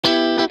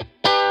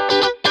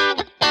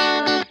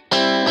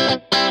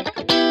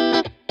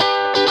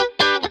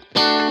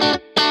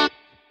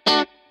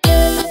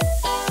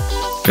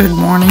Good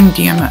morning,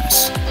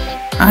 DMS.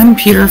 I'm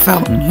Peter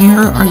Felton. Here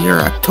are your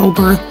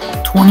October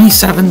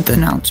 27th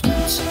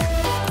announcements.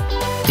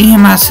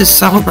 DMS is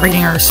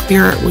celebrating our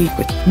Spirit Week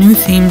with new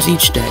themes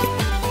each day.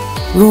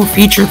 We will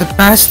feature the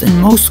best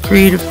and most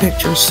creative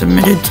pictures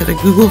submitted to the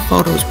Google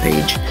Photos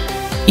page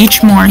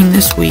each morning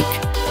this week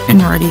in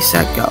Ready,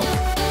 Set, Go.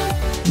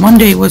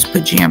 Monday was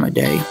Pajama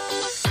Day.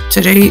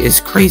 Today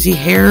is Crazy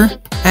Hair,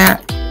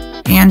 Hat,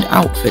 and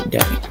Outfit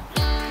Day.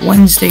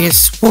 Wednesday is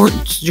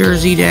Sports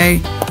Jersey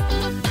Day.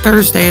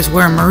 Thursday is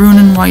Wear Maroon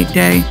and White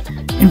Day.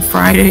 And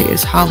Friday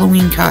is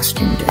Halloween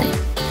Costume Day.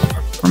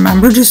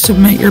 Remember to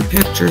submit your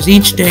pictures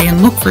each day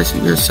and look for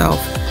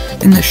yourself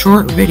in the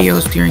short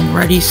videos during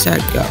Ready, Set,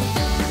 Go.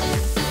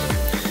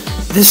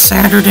 This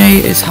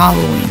Saturday is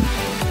Halloween.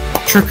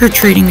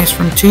 Trick-or-treating is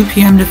from 2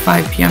 p.m. to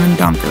 5 p.m. in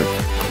Dunkirk,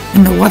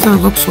 and the weather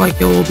looks like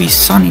it will be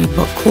sunny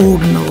but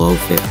cold in the low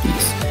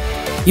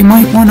 50s. You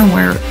might want to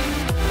wear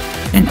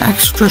an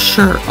extra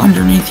shirt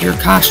underneath your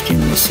costume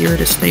this year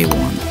to stay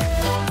warm.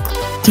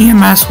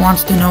 DMS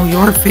wants to know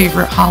your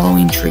favorite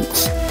Halloween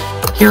treats.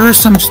 Here are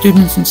some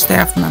students and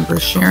staff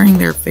members sharing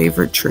their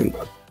favorite treat.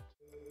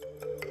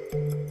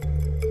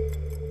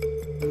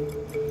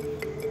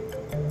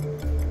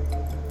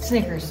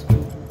 Snickers.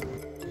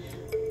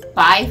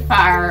 By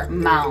far,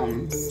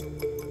 Mounds.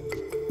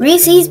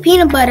 Reese's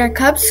Peanut Butter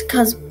Cups,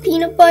 cause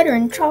peanut butter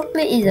and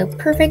chocolate is a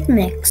perfect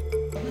mix.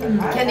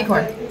 Candy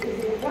corn.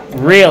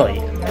 Really?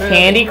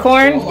 Candy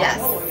corn?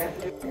 Yes.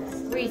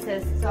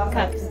 Reese's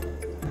Cups.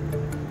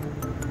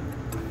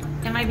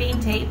 Am I being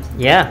taped?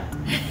 Yeah.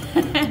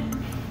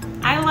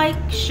 I like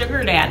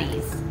Sugar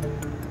Daddies.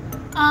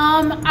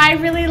 I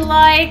really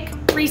like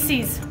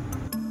Reese's.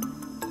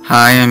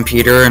 Hi, I'm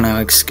Peter and I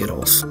like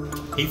Skittles.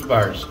 Heath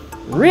bars.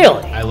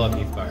 Really? I love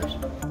Heath bars.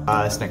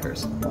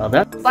 Snickers. Well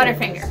done.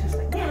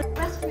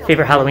 Butterfinger.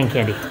 Favorite Halloween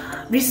candy?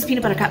 Reese's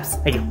Peanut Butter Cups.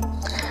 Thank you.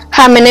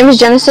 Hi, my name is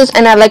Genesis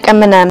and I like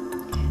M&M.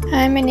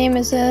 Hi, my name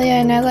is Lilia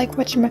and I like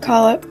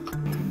whatchamacallit.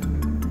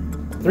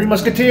 Three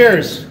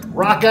Musketeers.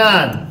 Rock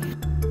on.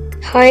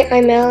 Hi,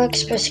 I'm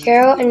Alex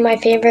Pescaro and my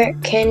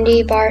favorite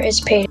candy bar is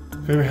Pain.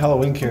 Favorite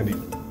Halloween candy?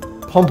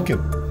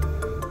 Pumpkin.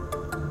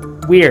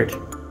 Weird.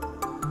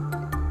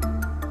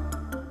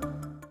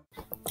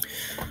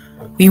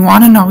 We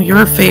want to know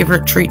your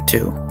favorite treat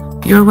too.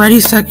 Your Ready,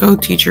 Set, Go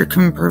teacher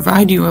can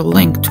provide you a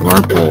link to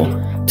our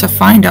poll to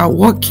find out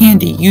what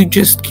candy you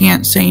just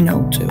can't say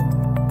no to.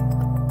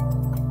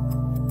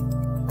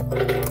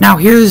 Now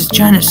here's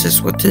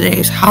Genesis with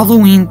today's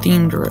Halloween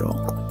themed riddle.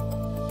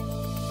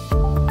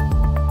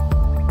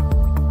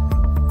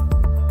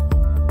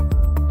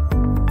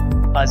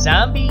 A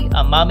zombie,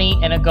 a mummy,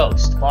 and a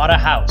ghost bought a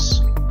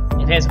house.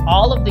 It has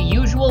all of the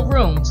usual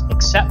rooms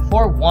except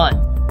for one.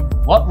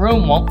 What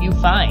room won't you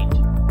find?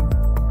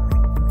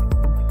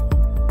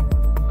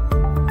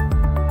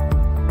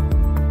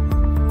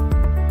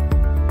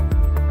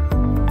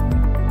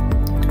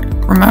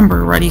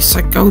 Remember, Ready,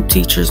 Set, Go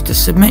teachers to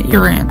submit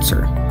your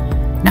answer.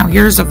 Now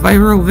here's a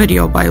viral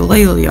video by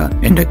Lelia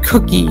and a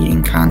cookie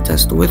eating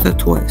contest with a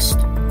twist.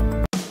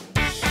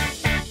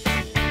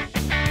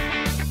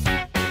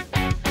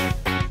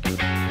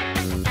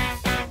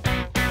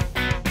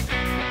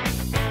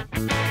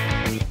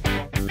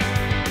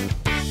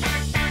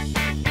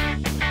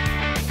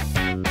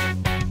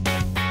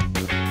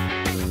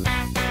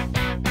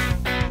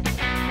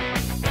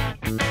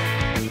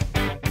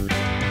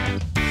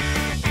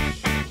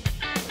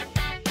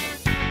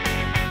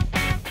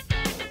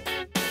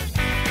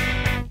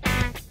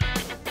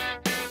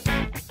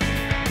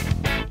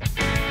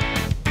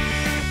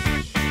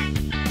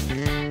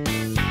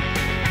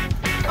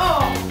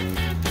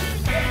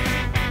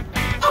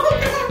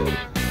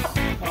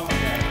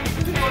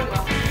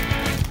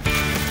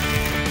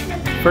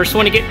 First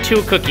one to get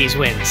 2 cookies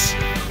wins.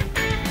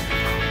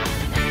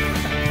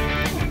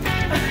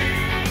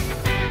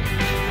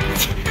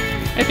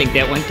 I think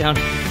that went down.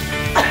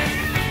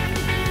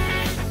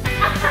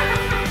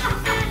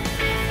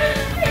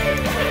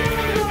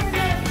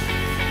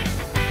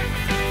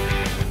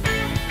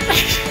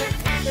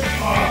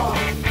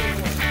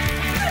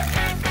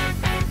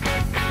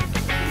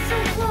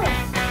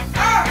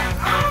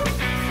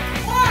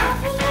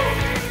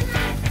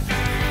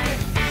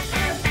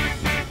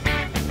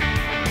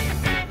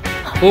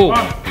 Ooh,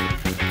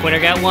 Quitter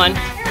got 1.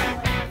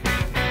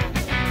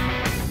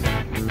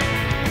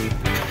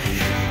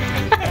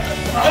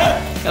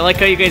 I like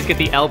how you guys get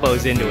the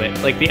elbows into it.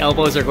 Like the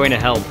elbows are going to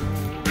help.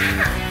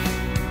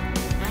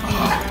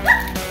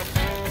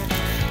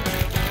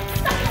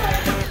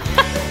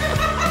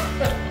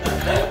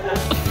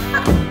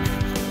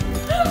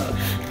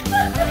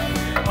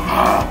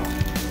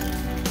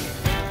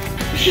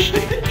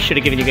 Should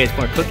have given you guys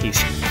more cookies.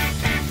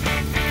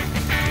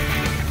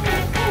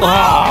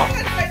 Oh!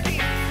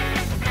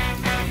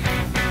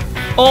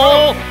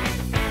 Oh!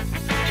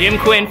 Jim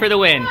Quinn for the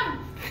win.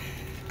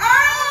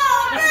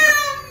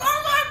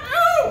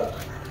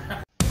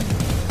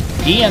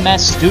 DMS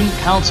Student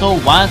Council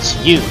wants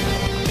you.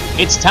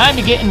 It's time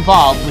to get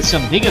involved with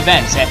some big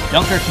events at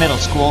Dunkirk Middle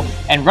School,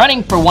 and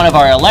running for one of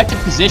our elected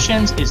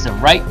positions is the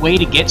right way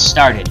to get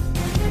started.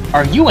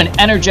 Are you an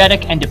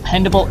energetic and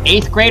dependable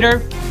 8th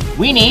grader?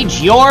 We need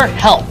your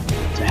help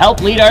to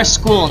help lead our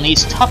school in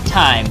these tough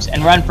times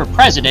and run for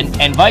president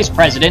and vice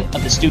president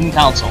of the student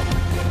council.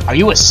 Are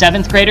you a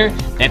 7th grader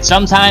that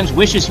sometimes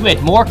wishes you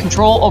had more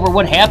control over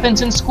what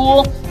happens in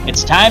school?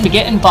 It's time to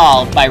get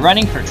involved by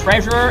running for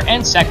treasurer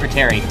and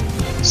secretary.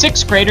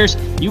 6th graders,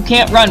 you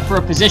can't run for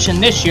a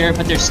position this year,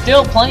 but there's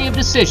still plenty of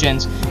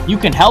decisions you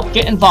can help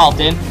get involved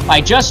in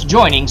by just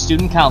joining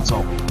student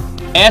council.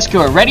 Ask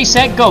your Ready,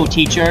 Set, Go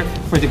teacher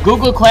for the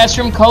Google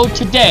Classroom code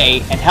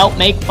today and help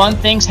make fun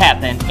things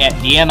happen at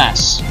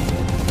DMS.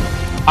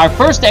 Our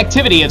first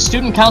activity of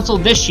Student Council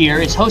this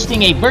year is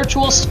hosting a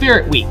virtual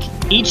Spirit Week.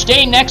 Each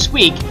day next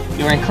week,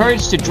 you're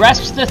encouraged to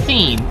dress to the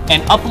theme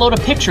and upload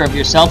a picture of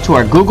yourself to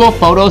our Google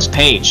Photos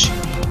page.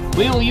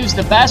 We will use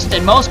the best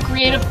and most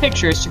creative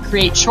pictures to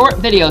create short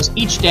videos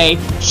each day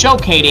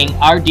showcasing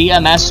our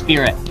DMS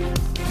spirit.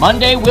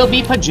 Monday will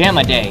be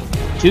Pajama Day.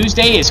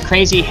 Tuesday is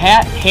Crazy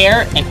Hat,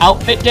 Hair, and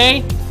Outfit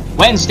Day.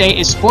 Wednesday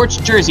is Sports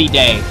Jersey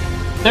Day.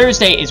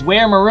 Thursday is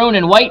Wear Maroon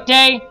and White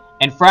Day.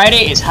 And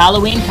Friday is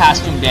Halloween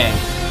Costume Day.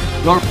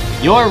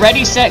 Your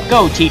Ready, Set,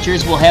 Go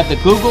teachers will have the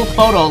Google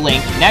Photo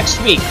link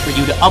next week for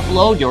you to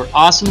upload your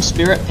awesome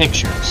spirit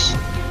pictures.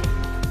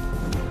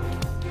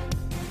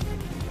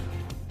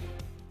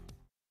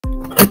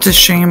 It's a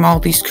shame all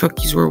these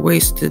cookies were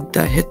wasted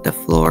that hit the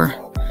floor.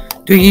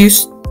 Do you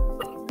use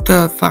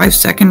the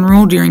 5-second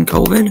rule during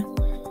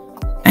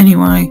COVID?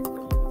 Anyway,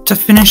 to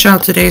finish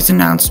out today's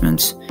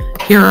announcements,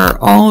 here are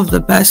all of the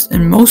best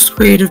and most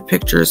creative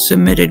pictures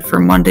submitted for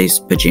Monday's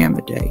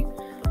Pajama Day.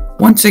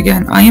 Once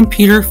again, I am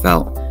Peter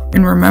Felt,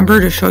 and remember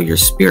to show your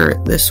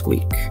spirit this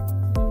week.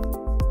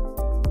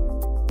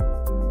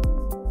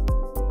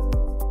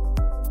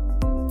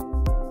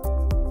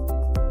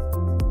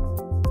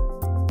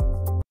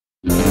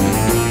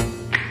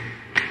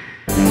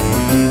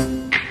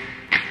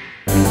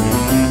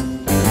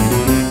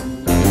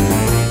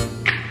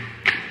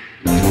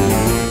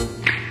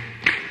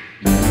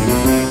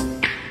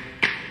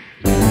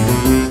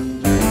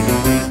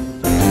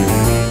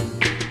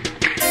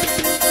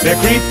 They're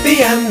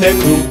creepy and they're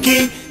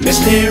kooky,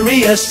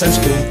 mysterious and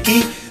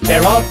spooky.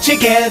 They're all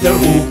together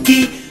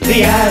ooky,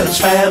 the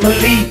Addams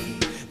Family.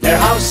 Their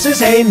house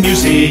is a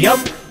museum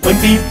when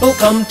people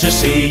come to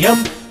see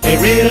 'em. They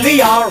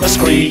really are a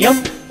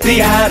scream,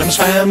 the Addams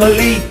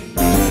Family.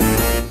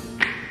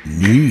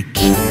 Neat.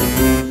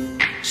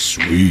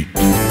 Sweet.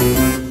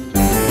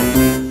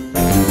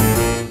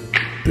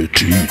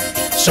 Petite.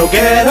 So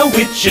get a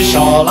witch's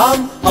shawl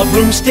on, a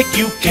broomstick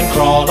you can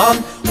crawl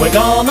on. We're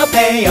gonna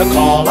pay a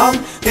call on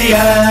the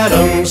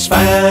Addams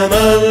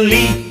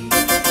Family.